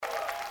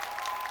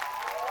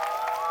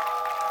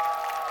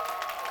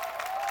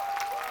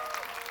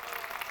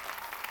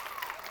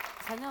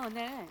저는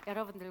오늘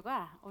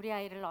여러분들과 우리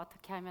아이를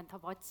어떻게 하면 더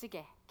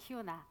멋지게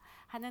키우나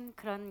하는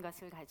그런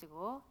것을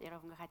가지고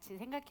여러분과 같이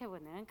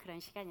생각해보는 그런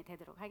시간이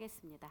되도록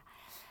하겠습니다.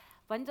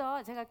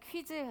 먼저 제가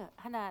퀴즈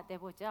하나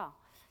내보죠.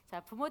 자,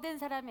 부모된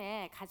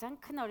사람의 가장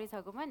큰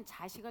어리석음은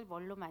자식을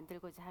뭘로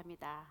만들고자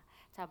합니다.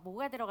 자,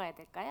 뭐가 들어가야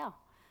될까요?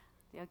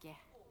 여기에.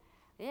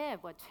 예,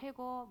 뭐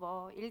최고,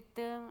 뭐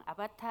 1등,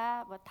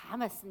 아바타, 뭐 다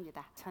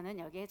맞습니다. 저는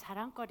여기에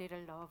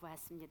자랑거리를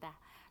넣어보았습니다.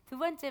 두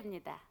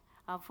번째입니다.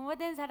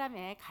 부모된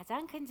사람의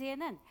가장 큰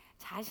지혜는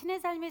자신의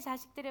삶이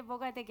자식들의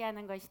뭐가 되게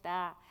하는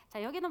것이다.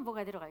 자, 여기는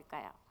뭐가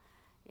들어갈까요?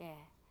 예,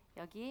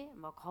 여기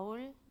뭐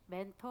거울,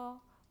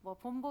 멘토, 뭐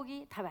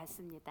본보기 다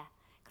맞습니다.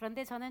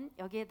 그런데 저는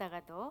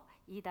여기에다가도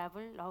이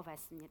답을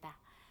넣어봤습니다.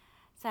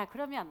 자,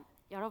 그러면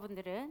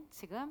여러분들은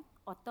지금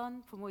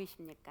어떤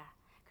부모이십니까?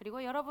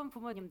 그리고 여러분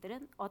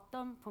부모님들은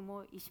어떤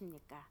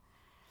부모이십니까?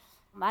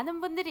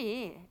 많은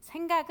분들이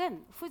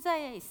생각은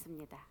후자에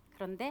있습니다.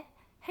 그런데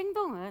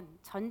행동은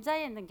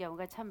전자에 있는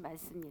경우가 참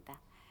많습니다.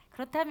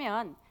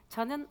 그렇다면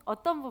저는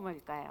어떤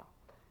부모일까요?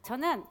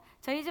 저는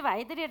저희 집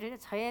아이들을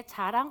저의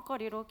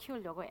자랑거리로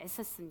키우려고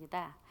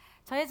애썼습니다.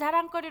 저의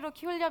자랑거리로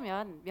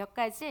키우려면 몇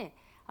가지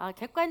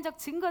객관적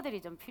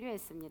증거들이 좀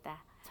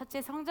필요했습니다.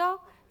 첫째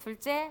성적,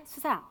 둘째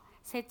수상,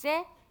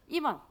 셋째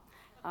임원.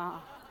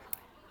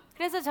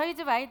 그래서 저희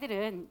집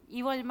아이들은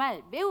 2월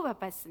말 매우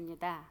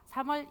바빴습니다.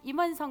 3월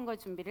임원 선거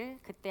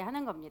준비를 그때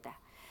하는 겁니다.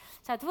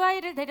 자, 두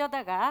아이를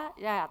데려다가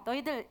야,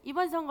 너희들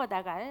이번 선거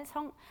나갈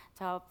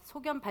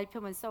소견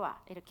발표문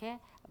써와 이렇게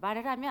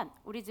말을 하면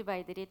우리 집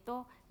아이들이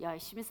또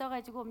열심히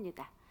써가지고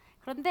옵니다.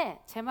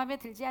 그런데 제 마음에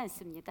들지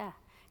않습니다.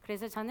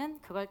 그래서 저는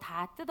그걸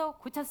다 뜯어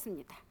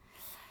고쳤습니다.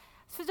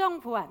 수정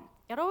보완.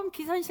 여러분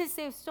비선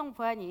실세의 수정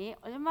보완이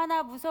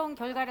얼마나 무서운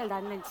결과를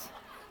낳는지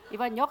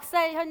이번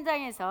역사의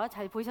현장에서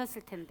잘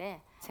보셨을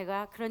텐데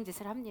제가 그런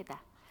짓을 합니다.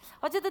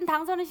 어쨌든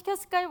당선은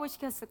시켰을까요? 못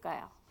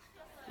시켰을까요?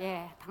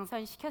 예,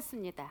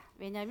 당선시켰습니다.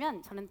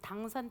 왜냐하면 저는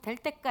당선될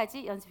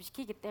때까지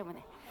연습시키기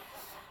때문에.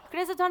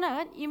 그래서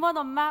저는 임원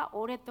엄마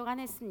오랫동안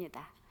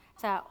했습니다.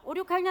 자, 5,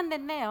 6학년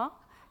됐네요.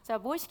 자,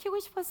 뭐 시키고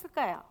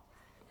싶었을까요?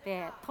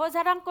 네, 더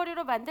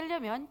자랑거리로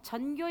만들려면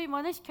전교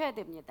임원을 시켜야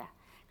됩니다.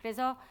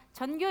 그래서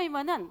전교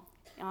임원은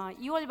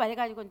 2월 말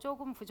가지고는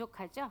조금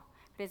부족하죠.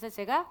 그래서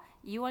제가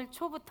 2월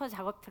초부터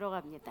작업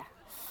들어갑니다.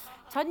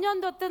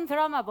 전년도 뜬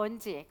드라마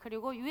뭔지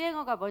그리고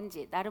유행어가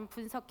뭔지 나름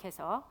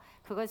분석해서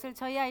그것을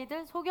저희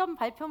아이들 소견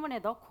발표문에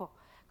넣고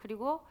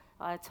그리고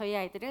저희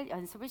아이들을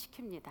연습을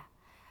시킵니다.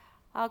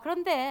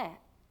 그런데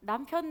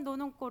남편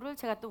노는 꼴을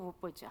제가 또 못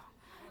보죠.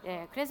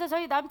 예, 그래서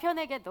저희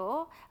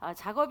남편에게도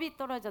작업이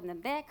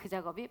떨어졌는데 그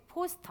작업이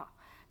포스터.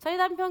 저희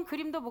남편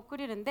그림도 못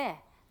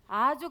그리는데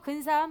아주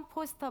근사한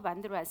포스터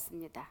만들어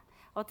왔습니다.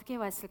 어떻게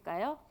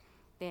왔을까요?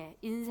 네,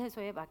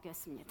 인쇄소에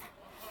맡겼습니다.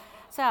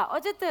 자,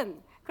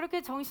 어쨌든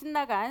그렇게 정신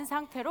나간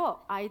상태로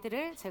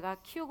아이들을 제가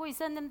키우고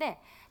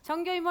있었는데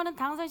전교 임원은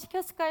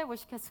당선시켰을까요? 못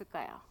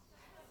시켰을까요?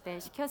 네,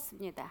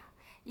 시켰습니다.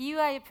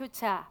 이유와의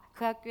표차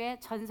그 학교에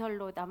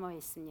전설로 남아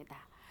있습니다.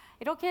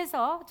 이렇게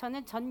해서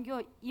저는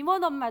전교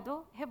임원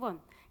엄마도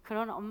해본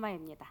그런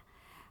엄마입니다.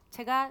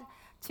 제가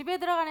집에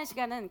들어가는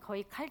시간은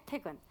거의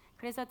칼퇴근.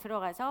 그래서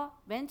들어가서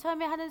맨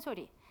처음에 하는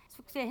소리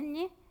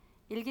숙제했니?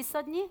 일기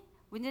썼니?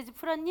 문제집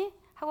풀었니?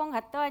 학원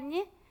갔다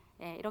왔니?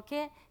 예,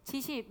 이렇게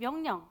지시,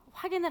 명령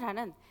확인을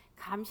하는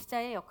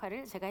감시자의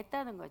역할을 제가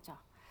했다는 거죠.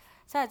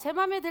 자, 제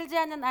마음에 들지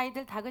않는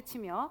아이들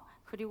다그치며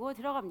그리고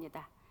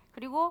들어갑니다.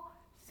 그리고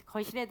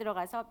거실에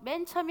들어가서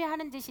맨 처음에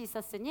하는 짓이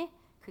있었으니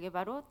그게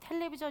바로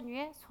텔레비전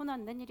위에 손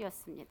얹는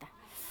일이었습니다.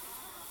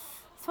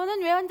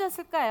 손은 왜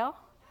얹었을까요?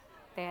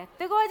 네,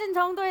 뜨거워진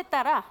정도에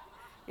따라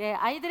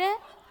아이들의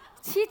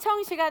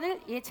시청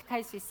시간을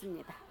예측할 수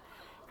있습니다.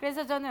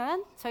 그래서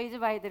저는 저희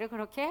집 아이들을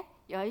그렇게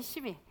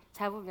열심히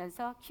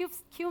잡으면서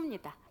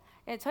키웁니다.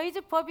 예, 저희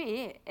집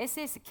법이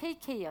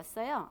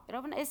SSKK였어요.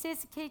 여러분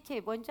SSKK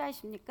뭔지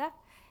아십니까?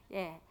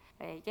 예,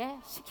 이게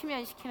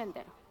시키면 시키는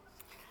대로.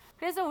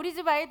 그래서 우리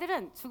집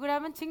아이들은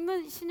죽으라면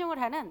직무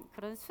신용을 하는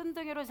그런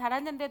순둥이로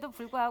자랐는데도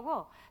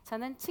불구하고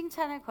저는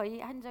칭찬을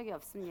거의 한 적이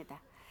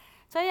없습니다.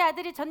 저희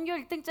아들이 전교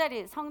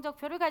 1등짜리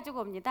성적표를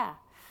가지고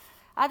옵니다.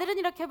 아들은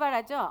이렇게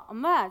말하죠.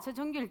 엄마, 저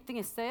전교 1등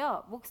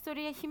했어요.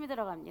 목소리에 힘이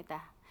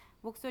들어갑니다.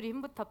 목소리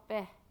힘부터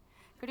빼.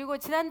 그리고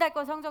지난달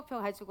거 성적표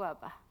가지고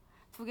와봐.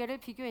 두 개를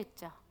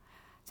비교했죠.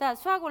 자,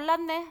 수학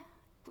올랐네.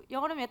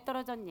 영어는 왜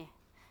떨어졌니?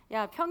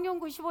 야, 평균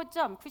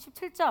 95점,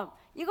 97점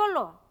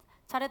이걸로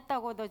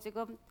잘했다고 너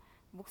지금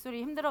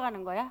목소리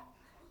힘들어가는 거야?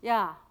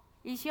 야,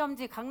 이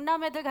시험지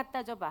강남 애들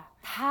갖다 줘봐.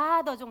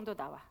 다 너 정도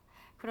나와.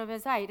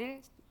 그러면서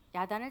아이를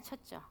야단을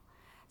쳤죠.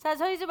 자,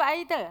 저희 집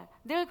아이들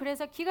늘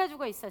그래서 기가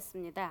죽어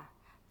있었습니다.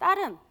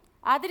 딸은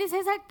아들이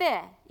 3살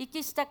때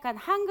읽기 시작한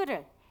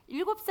한글을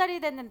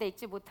 7살이 됐는데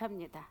읽지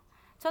못합니다.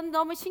 전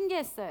너무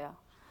신기했어요.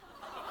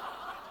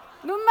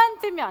 눈만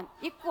뜨면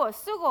읽고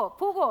쓰고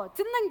보고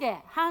듣는 게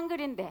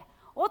한글인데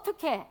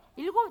어떻게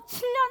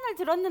 7년을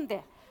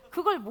들었는데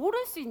그걸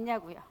모를 수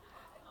있냐고요.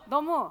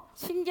 너무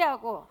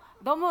신기하고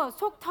너무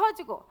속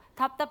터지고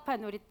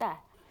답답한 우리 딸.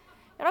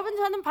 여러분,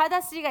 저는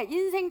받아쓰기가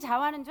인생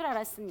자화는 줄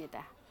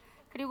알았습니다.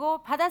 그리고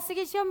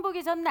받아쓰기 시험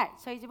보기 전날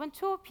저희 집은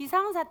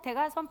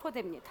초비상사태가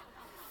선포됩니다.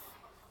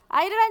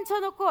 아이를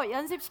앉혀놓고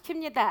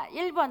연습시킵니다.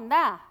 1번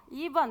나,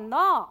 2번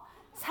너,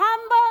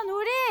 3번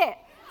우리,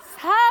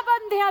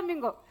 4번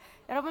대한민국.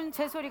 여러분,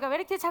 제 소리가 왜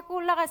이렇게 자꾸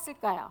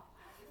올라갔을까요?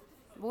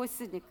 못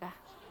쓰니까.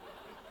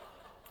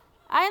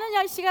 아이는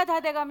 10시가 다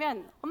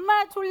돼가면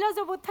엄마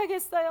졸려서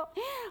못하겠어요.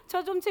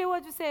 저 좀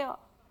재워주세요.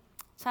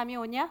 잠이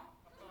오냐?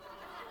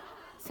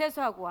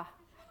 세수하고 와.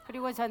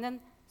 그리고 저는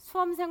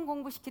수험생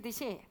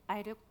공부시키듯이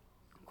아이를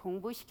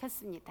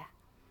공부시켰습니다.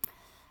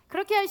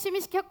 그렇게 열심히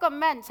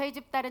시켰건만 저희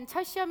집 딸은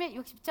첫 시험에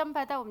 60점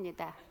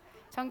받아옵니다.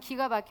 전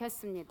기가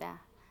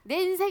막혔습니다.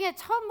 내 인생에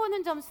처음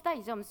보는 점수다,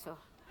 이 점수.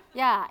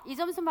 야, 이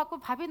점수 맞고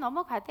밥이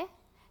넘어가대?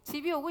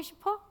 집이 오고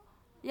싶어?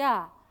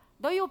 야,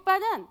 너희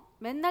오빠는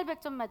맨날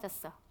 100점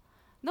맞았어.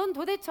 넌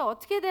도대체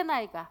어떻게 된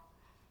아이가?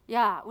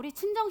 야, 우리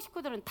친정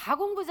식구들은 다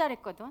공부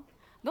잘했거든.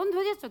 넌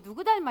도대체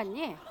누구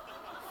닮았니?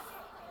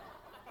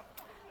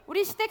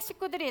 우리 시댁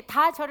식구들이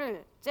다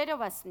저를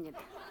째려봤습니다.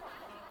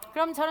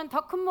 그럼 저는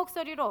더 큰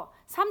목소리로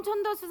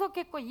삼촌도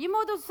수석했고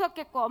이모도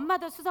수석했고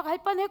엄마도 수석할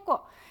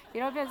뻔했고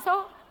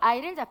이러면서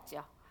아이를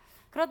잡죠.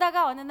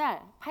 그러다가 어느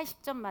날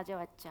 80점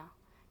맞아왔죠.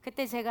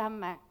 그때 제가 한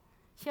말,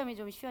 시험이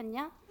좀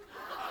쉬웠냐?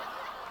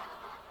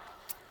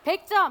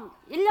 100점,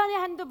 1년에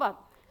한두 번.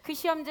 그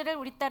시험지를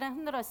우리 딸은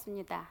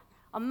흔들었습니다.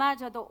 엄마,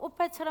 저도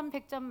오빠처럼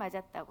 100점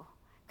맞았다고.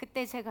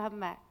 그때 제가 한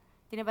말,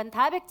 니네 반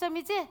다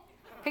 100점이지?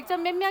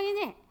 100점 몇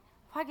명이니?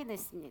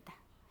 확인했습니다.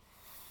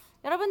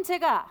 여러분,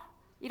 제가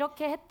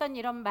이렇게 했던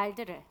이런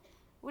말들을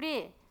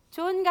우리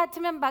존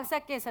같으면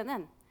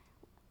박사께서는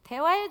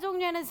대화의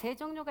종류에는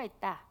 3종류가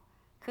있다.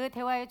 그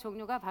대화의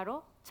종류가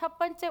바로 첫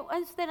번째,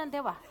 원수되는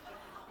대화,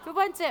 두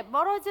번째,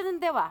 멀어지는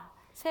대화,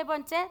 세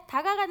번째,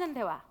 다가가는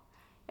대화.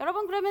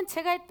 여러분, 그러면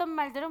제가 했던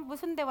말들은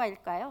무슨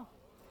대화일까요?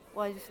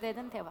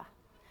 원수되는 대화.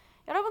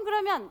 여러분,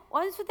 그러면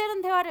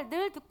원수되는 대화를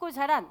늘 듣고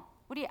자란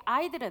우리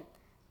아이들은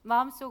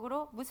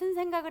마음속으로 무슨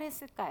생각을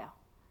했을까요?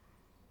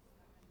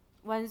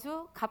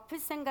 원수 갚을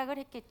생각을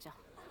했겠죠.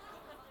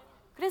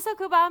 그래서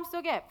그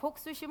마음속에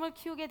복수심을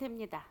키우게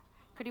됩니다.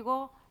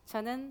 그리고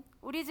저는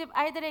우리 집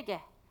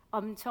아이들에게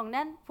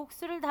엄청난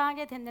복수를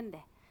당하게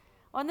됐는데,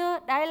 어느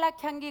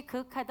라일락 향기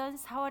그윽하던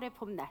 4월의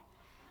봄날,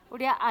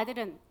 우리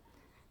아들은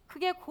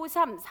그게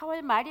고3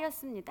 4월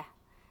말이었습니다.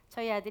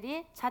 저희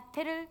아들이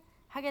자퇴를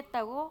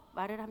하겠다고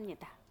말을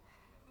합니다.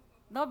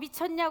 너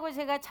미쳤냐고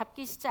제가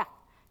잡기 시작.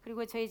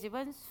 그리고 저희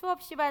집은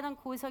수없이 많은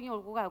고성이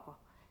오고 가고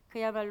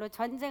그야말로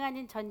전쟁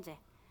아닌 전쟁.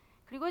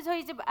 그리고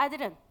저희 집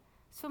아들은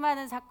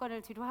수많은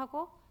사건을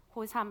뒤로하고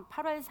고3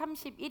 8월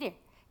 31일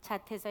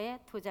자퇴서에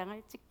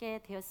도장을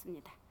찍게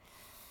되었습니다.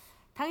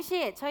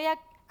 당시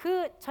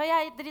저희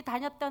아이들이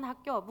다녔던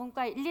학교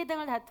문과 1,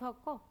 2등을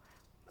다투었고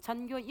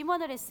전교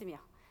임원을 했으며,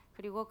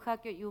 그리고 그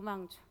학교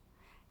유망주.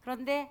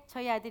 그런데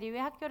저희 아들이 왜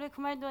학교를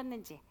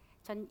그만두었는지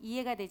전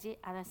이해가 되지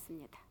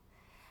않았습니다.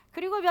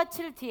 그리고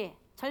며칠 뒤에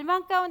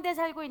절망 가운데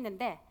살고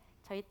있는데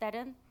저희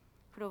딸은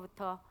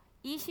그로부터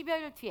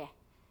 20여일 뒤에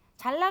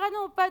잘 나가는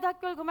오빠도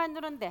학교를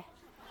그만두는데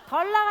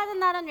덜 나가는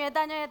나는 왜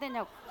다녀야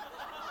되냐고.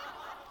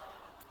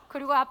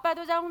 그리고 아빠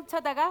도장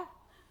훔쳐다가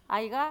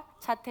아이가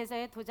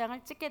자퇴서에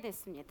도장을 찍게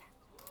됐습니다.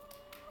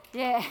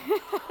 예.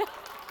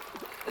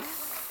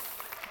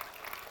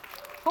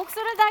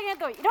 복수를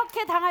당해도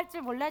이렇게 당할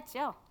줄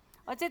몰랐죠.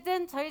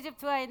 어쨌든 저희 집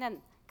두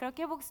아이는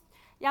그렇게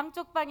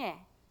양쪽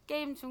방에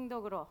게임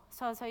중독으로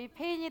서서히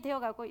폐인이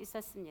되어가고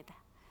있었습니다.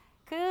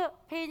 그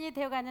폐인이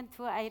되어가는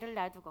두 아이를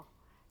놔두고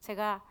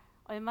제가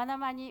얼마나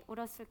많이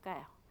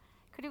울었을까요?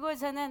 그리고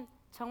저는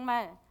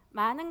정말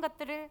많은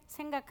것들을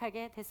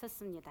생각하게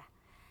됐었습니다.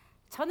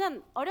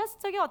 저는 어렸을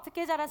적에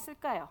어떻게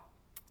자랐을까요?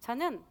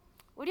 저는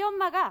우리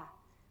엄마가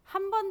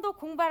한 번도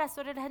공부하라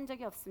소리를 한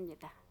적이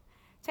없습니다.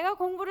 제가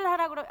공부를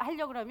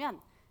하려고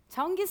그러면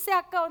전기세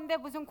아까운데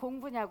무슨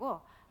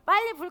공부냐고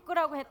빨리 불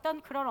끄라고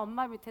했던 그런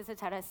엄마 밑에서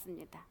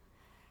자랐습니다.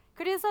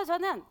 그래서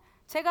저는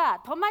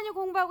제가 더 많이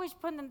공부하고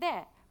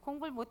싶었는데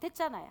공부를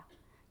못했잖아요.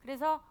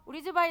 그래서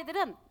우리 집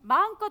아이들은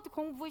마음껏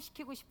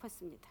공부시키고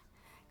싶었습니다.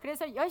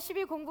 그래서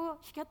열심히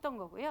공부시켰던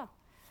거고요.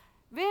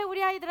 왜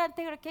우리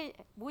아이들한테 그렇게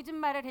모진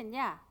말을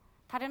했냐?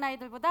 다른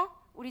아이들보다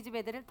우리 집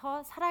애들을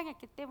더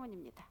사랑했기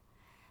때문입니다.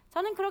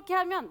 저는 그렇게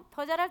하면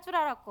더 잘할 줄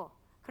알았고,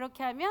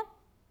 그렇게 하면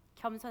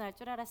겸손할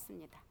줄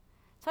알았습니다.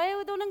 저의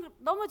의도는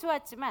너무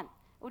좋았지만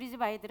우리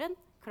집 아이들은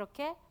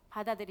그렇게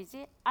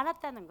받아들이지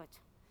않았다는 거죠.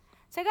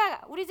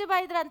 제가 우리 집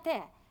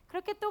아이들한테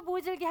그렇게 또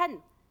모질게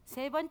한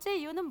세 번째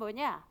이유는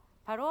뭐냐?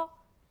 바로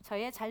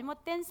저의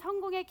잘못된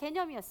성공의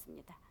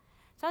개념이었습니다.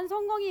 전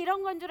성공이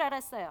이런 건 줄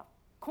알았어요.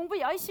 공부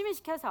열심히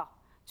시켜서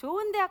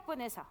좋은 대학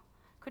보내서,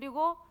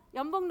 그리고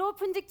연봉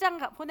높은 직장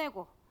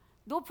보내고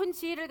높은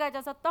지위를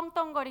가져서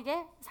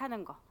떵떵거리게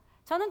사는 거.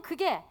 저는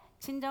그게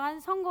진정한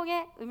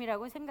성공의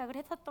의미라고 생각을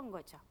했었던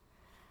거죠.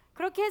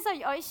 그렇게 해서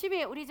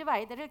열심히 우리 집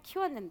아이들을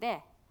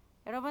키웠는데,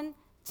 여러분,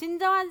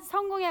 진정한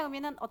성공의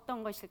의미는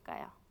어떤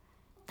것일까요?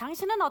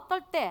 당신은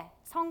어떨 때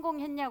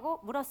성공했냐고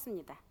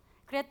물었습니다.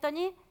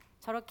 그랬더니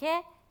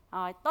저렇게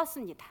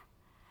떴습니다.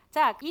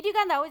 자,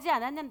 1위가 나오지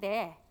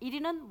않았는데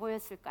 1위는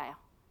뭐였을까요?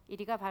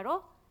 1위가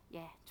바로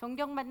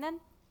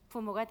존경받는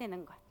부모가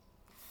되는 것.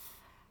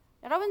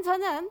 여러분,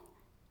 저는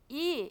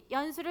이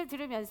연수를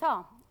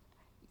들으면서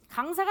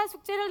강사가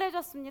숙제를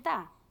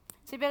내줬습니다.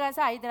 집에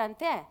가서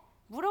아이들한테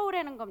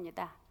물어오라는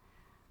겁니다.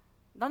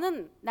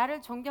 너는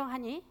나를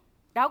존경하니?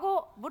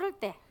 라고 물을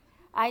때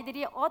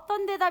아이들이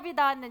어떤 대답이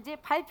나왔는지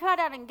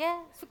발표하라는 게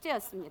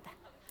숙제였습니다.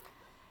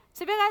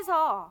 집에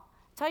가서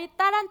저희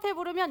딸한테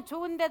물으면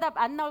좋은 대답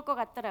안 나올 것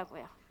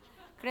같더라고요.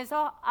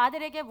 그래서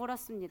아들에게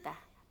물었습니다.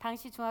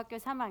 당시 중학교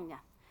 3학년.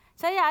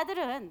 저희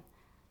아들은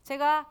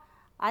제가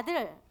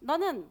아들,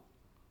 너는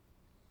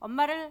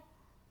엄마를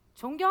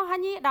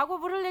존경하니? 라고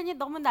물으려니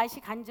너무 낯이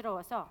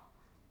간지러워서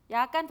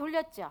약간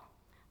돌렸죠.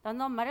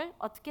 너는 엄마를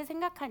어떻게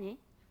생각하니?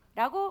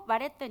 라고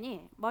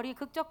말했더니 머리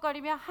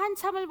극적거리며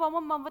한참을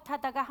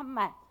머뭇머뭇하다가 한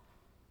말.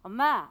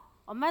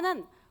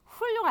 엄마는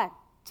훌륭한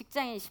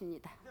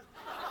직장인이십니다.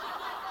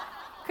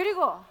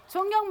 그리고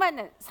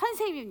존경받는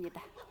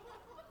선생님입니다.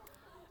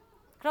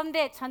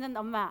 그런데 저는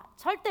엄마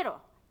절대로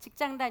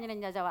직장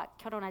다니는 여자와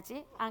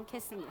결혼하지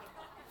않겠습니다.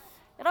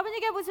 여러분,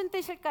 이게 무슨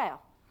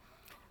뜻일까요?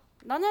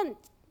 너는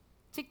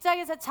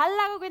직장에서 잘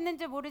나가고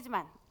있는지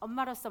모르지만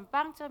엄마로선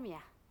빵점이야.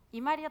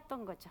 이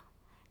말이었던 거죠.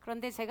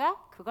 그런데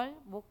제가 그걸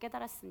못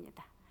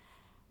깨달았습니다.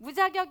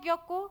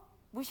 무자격이었고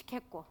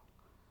무식했고.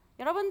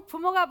 여러분,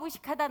 부모가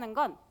무식하다는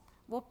건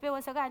못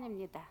배워서가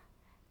아닙니다.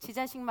 지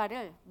자식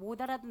말을 못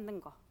알아듣는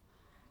거,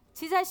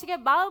 지 자식의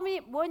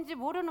마음이 뭔지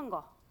모르는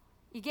거,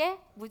 이게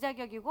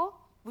무자격이고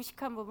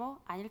무식한 부모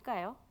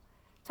아닐까요?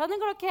 저는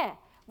그렇게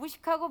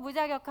무식하고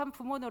무자격한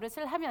부모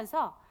노릇을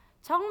하면서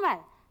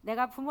정말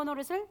내가 부모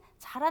노릇을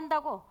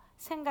잘한다고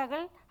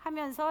생각을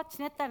하면서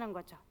지냈다는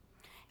거죠.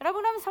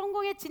 여러분, 그럼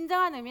성공의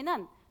진정한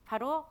의미는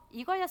바로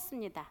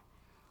이거였습니다.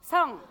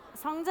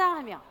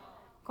 성장하며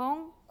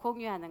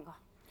공유하는 거.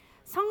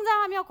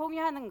 성장하며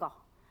공유하는 거.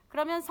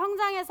 그러면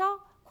성장해서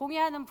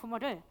공유하는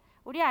부모를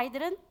우리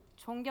아이들은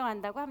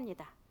존경한다고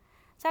합니다.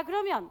 자,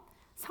 그러면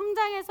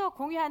성장해서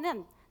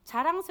공유하는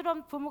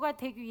자랑스러운 부모가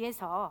되기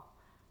위해서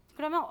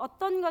그러면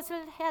어떤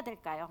것을 해야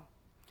될까요?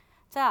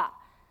 자,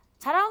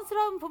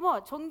 자랑스러운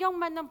부모,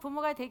 존경받는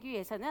부모가 되기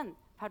위해서는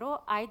바로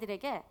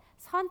아이들에게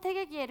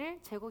선택의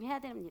기회를 제공해야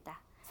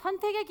됩니다.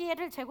 선택의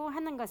기회를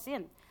제공하는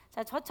것은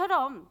자,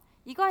 저처럼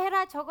이거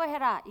해라 저거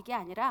해라 이게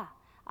아니라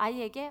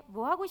아이에게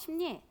뭐 하고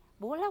싶니?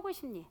 뭘 하고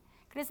싶니?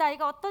 그래서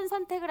아이가 어떤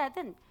선택을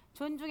하든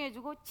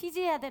존중해주고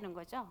지지해야 되는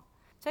거죠.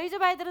 저희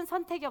집 아이들은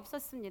선택이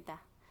없었습니다.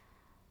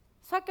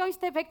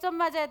 수학경시대 100점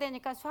맞아야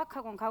되니까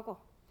수학학원 가고,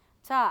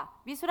 자,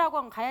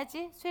 미술학원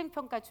가야지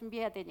수행평가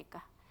준비해야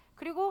되니까.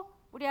 그리고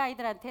우리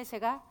아이들한테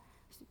제가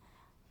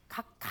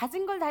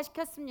가진 걸 다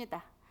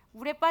시켰습니다.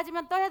 물에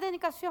빠지면 떠야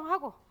되니까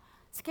수영하고,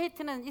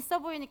 스케이트는 있어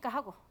보이니까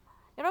하고.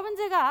 여러분,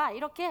 제가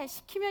이렇게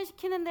시키면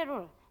시키는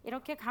대로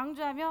이렇게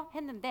강조하며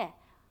했는데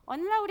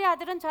어느 날 우리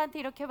아들은 저한테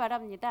이렇게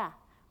말합니다.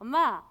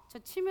 엄마, 저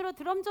취미로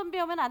드럼 좀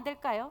배우면 안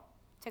될까요?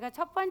 제가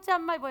첫 번째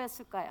한 말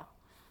뭐였을까요?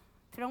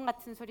 드럼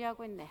같은 소리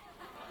하고 있네.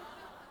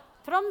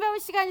 드럼 배울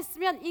시간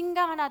있으면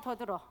인강 하나 더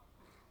들어.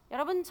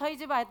 여러분, 저희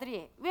집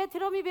아들이 왜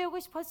드럼이 배우고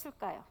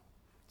싶었을까요?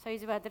 저희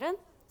집 아들은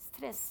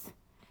스트레스.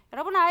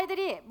 여러분,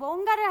 아이들이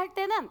뭔가를 할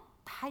때는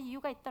다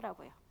이유가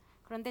있더라고요.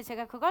 그런데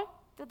제가 그걸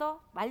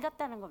뜯어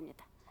말렸다는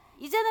겁니다.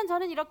 이제는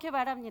저는 이렇게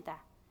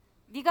말합니다.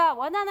 네가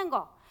원하는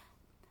거,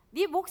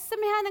 네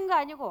목숨에 하는 거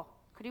아니고,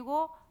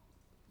 그리고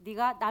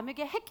네가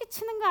남에게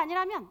해끼치는 거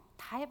아니라면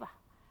다 해봐.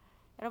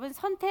 여러분,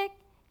 선택,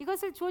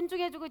 이것을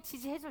존중해주고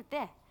지지해줄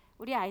때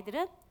우리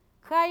아이들은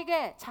그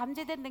아이의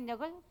잠재된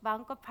능력을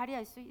마음껏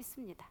발휘할 수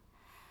있습니다.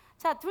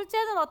 자,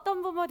 둘째는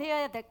어떤 부모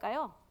되어야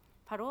될까요?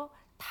 바로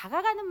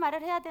다가가는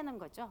말을 해야 되는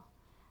거죠.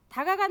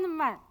 다가가는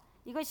말,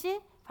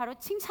 이것이 바로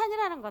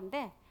칭찬이라는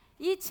건데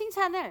이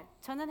칭찬을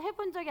저는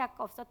해본 적이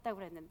아까 없었다고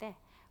그랬는데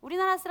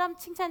우리나라 사람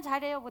칭찬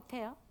잘해요,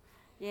 못해요?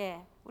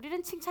 예,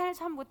 우리는 칭찬을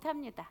참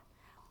못합니다.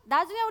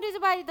 나중에 우리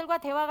집 아이들과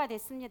대화가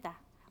됐습니다.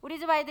 우리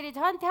집 아이들이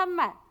저한테 한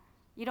말,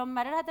 이런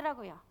말을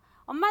하더라고요.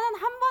 엄마는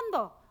한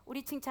번도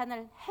우리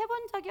칭찬을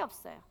해본 적이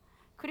없어요.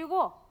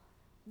 그리고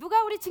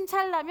누가 우리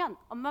칭찬을 하면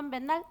엄마는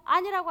맨날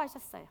아니라고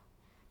하셨어요.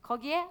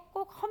 거기에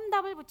꼭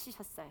험담을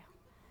붙이셨어요.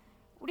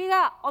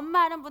 우리가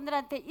엄마 하는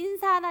분들한테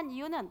인사 안 한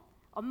이유는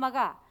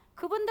엄마가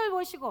그분들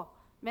모시고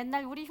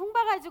맨날 우리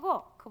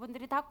흉봐가지고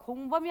그분들이 다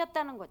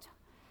공범이었다는 거죠.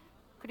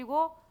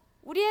 그리고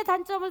우리의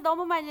단점을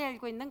너무 많이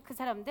알고 있는 그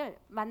사람들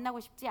만나고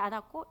싶지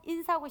않았고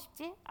인사하고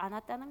싶지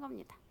않았다는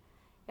겁니다.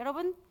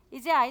 여러분,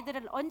 이제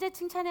아이들을 언제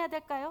칭찬해야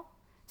될까요?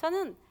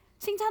 저는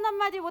칭찬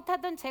한마디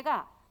못하던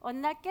제가 어느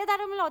날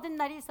깨달음을 얻은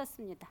날이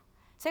있었습니다.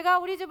 제가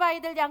우리 집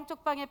아이들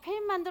양쪽 방에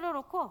페인 만들어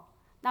놓고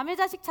남의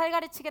자식 잘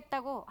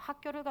가르치겠다고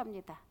학교를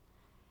갑니다.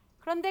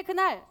 그런데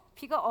그날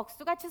비가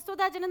억수같이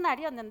쏟아지는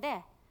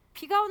날이었는데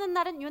비가 오는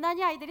날은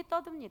유난히 아이들이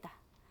떠듭니다.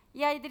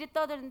 이 아이들이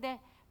떠드는데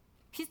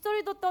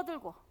빗소리도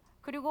떠들고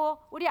그리고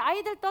우리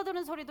아이들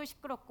떠드는 소리도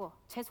시끄럽고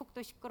제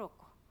속도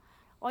시끄럽고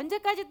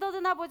언제까지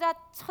떠드나 보자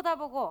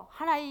쳐다보고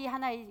하나이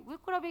하나이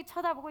물끄러미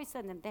쳐다보고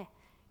있었는데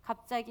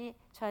갑자기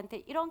저한테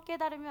이런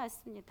깨달음이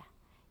왔습니다.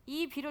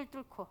 이 비를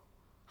뚫고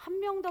한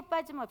명도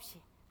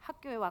빠짐없이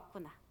학교에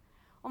왔구나.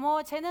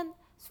 어머, 쟤는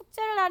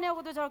숙제를 안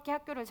해오고도 저렇게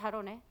학교를 잘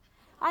오네.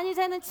 아니,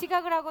 쟤는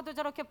지각을 하고도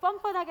저렇게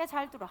뻔뻔하게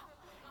잘 들어.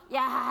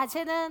 야,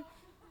 쟤는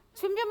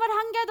준비물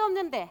한 개도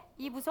없는데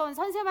이 무서운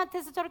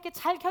선생님한테서 저렇게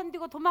잘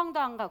견디고 도망도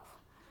안 가고.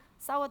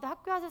 싸워도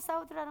학교 와서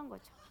싸우더라는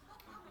거죠.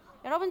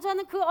 여러분,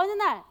 저는 그 어느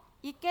날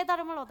이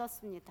깨달음을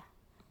얻었습니다.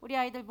 우리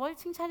아이들 뭘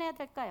칭찬해야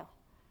될까요?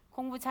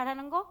 공부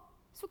잘하는 거?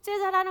 숙제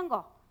잘하는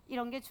거?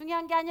 이런 게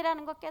중요한 게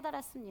아니라는 거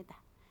깨달았습니다.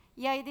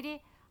 이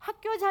아이들이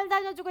학교 잘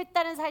다녀주고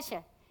있다는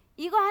사실,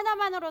 이거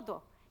하나만으로도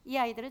이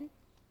아이들은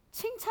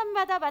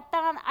칭찬받아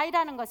마땅한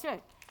아이라는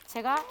것을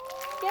제가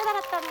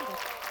깨달았다는 거죠.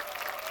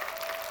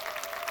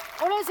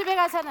 오늘 집에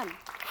가서는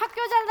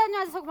학교 잘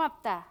다녀와서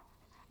고맙다.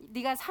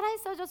 네가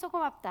살아있어줘서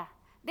고맙다.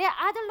 내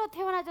아들로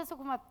태어나줘서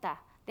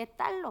고맙다. 내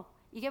딸로.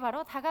 이게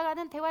바로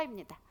다가가는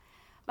대화입니다.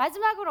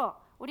 마지막으로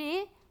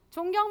우리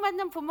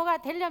존경받는 부모가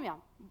되려면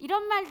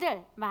이런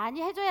말들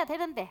많이 해줘야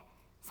되는데,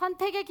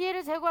 선택의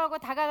기회를 제공하고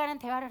다가가는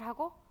대화를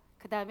하고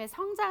그 다음에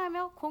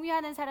성장하며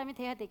공유하는 사람이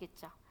돼야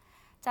되겠죠.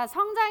 자,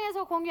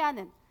 성장해서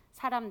공유하는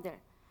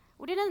사람들,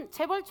 우리는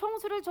재벌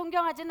총수를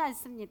존경하지는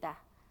않습니다.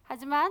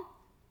 하지만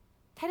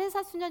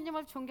테레사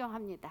수녀님을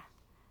존경합니다.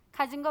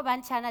 가진 거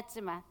많지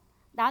않았지만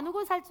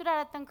나누고 살 줄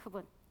알았던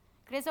그분.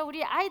 그래서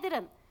우리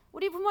아이들은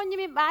우리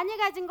부모님이 많이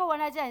가진 거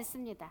원하지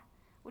않습니다.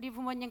 우리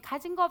부모님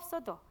가진 거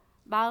없어도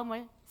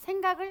마음을,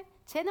 생각을,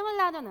 재능을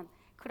나누는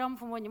그런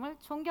부모님을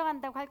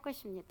존경한다고 할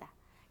것입니다.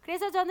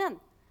 그래서 저는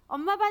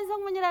엄마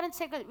반성문이라는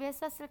책을 왜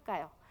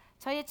썼을까요?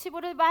 저의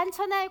치부를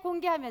만천하에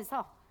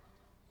공개하면서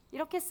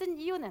이렇게 쓴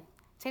이유는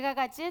제가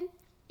가진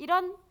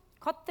이런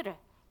것들을,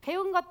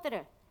 배운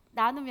것들을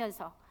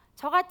나누면서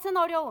저 같은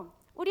어려움,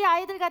 우리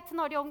아이들 같은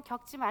어려움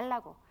겪지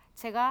말라고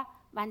제가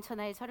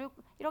만천하에 저를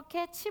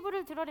이렇게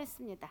치부를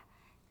드러냈습니다.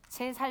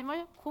 제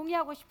삶을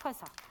공유하고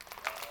싶어서.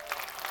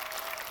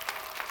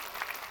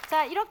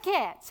 자,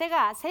 이렇게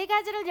제가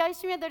 3가지를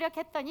열심히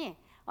노력했더니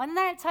어느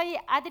날 저희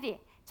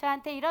아들이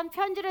저한테 이런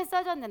편지를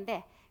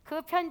써줬는데,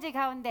 그 편지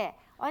가운데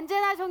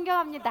언제나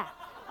존경합니다.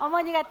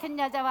 어머니 같은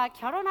여자와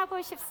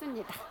결혼하고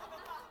싶습니다.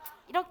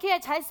 이렇게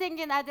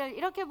잘생긴 아들,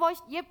 이렇게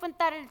예쁜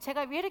딸을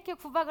제가 왜 이렇게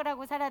구박을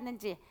하고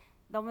살았는지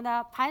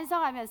너무나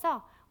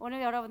반성하면서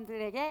오늘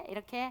여러분들에게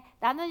이렇게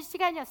나눈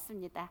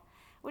시간이었습니다.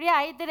 우리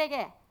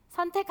아이들에게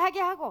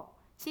선택하게 하고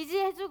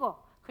지지해주고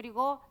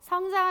그리고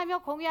성장하며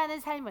공유하는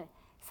삶을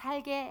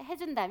살게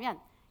해준다면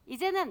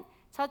이제는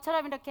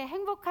저처럼 이렇게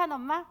행복한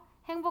엄마,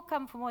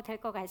 행복한 부모 될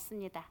것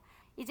같습니다.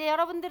 이제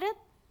여러분들은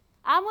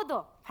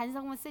아무도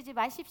반성문 쓰지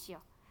마십시오.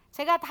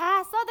 제가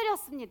다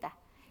써드렸습니다.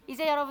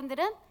 이제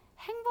여러분들은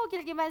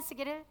행복일기만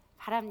쓰기를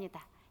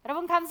바랍니다.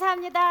 여러분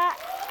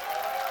감사합니다.